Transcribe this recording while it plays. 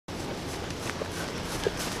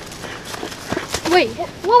Wait,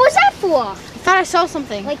 What was that for? I thought I saw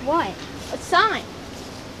something. Like what? A sign.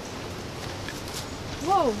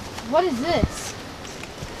 Whoa, what is this?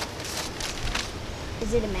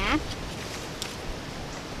 Is it a map?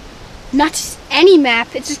 Not just any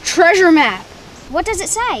map, it's a treasure map. What does it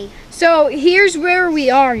say? So here's where we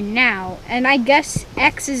are now, and I guess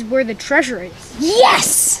X is where the treasure is.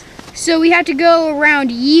 Yes! So we have to go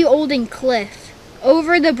around Ye Olden Cliff,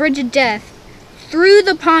 over the Bridge of Death, through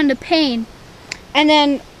the Pond of Pain, and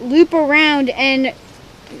then loop around and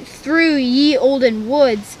through Ye Olden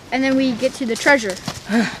Woods, and then we get to the treasure.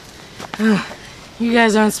 You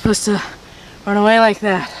guys aren't supposed to run away like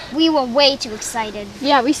that. We were way too excited.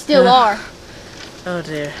 Yeah, we still are. Oh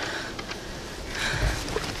dear.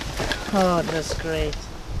 Oh, that's great.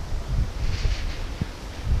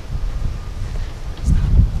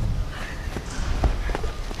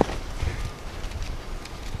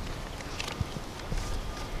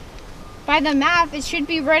 By the map, it should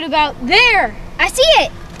be right about there. I see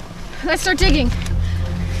it! Let's start digging.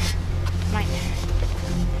 Mine.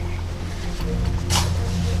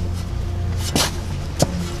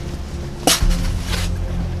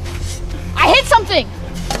 I hit something!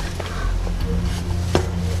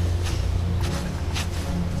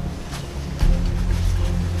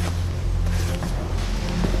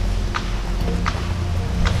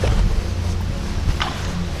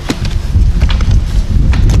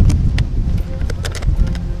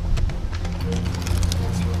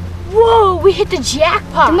 Whoa, we hit the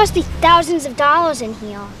jackpot! There must be thousands of dollars in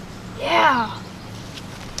here. Yeah.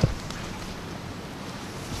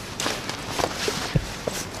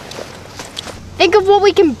 Think of what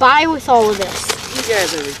we can buy with all of this. You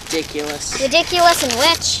guys are ridiculous. Ridiculous and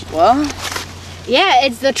rich. Well, Yeah,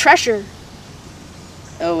 it's the treasure.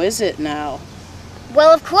 oh, is it now?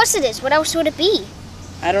 Well, of course it is. What else would it be?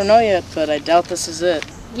 I don't know yet, but I doubt this is it.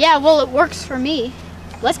 Yeah, well, it works for me.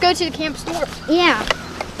 Let's go to the camp store. Yeah.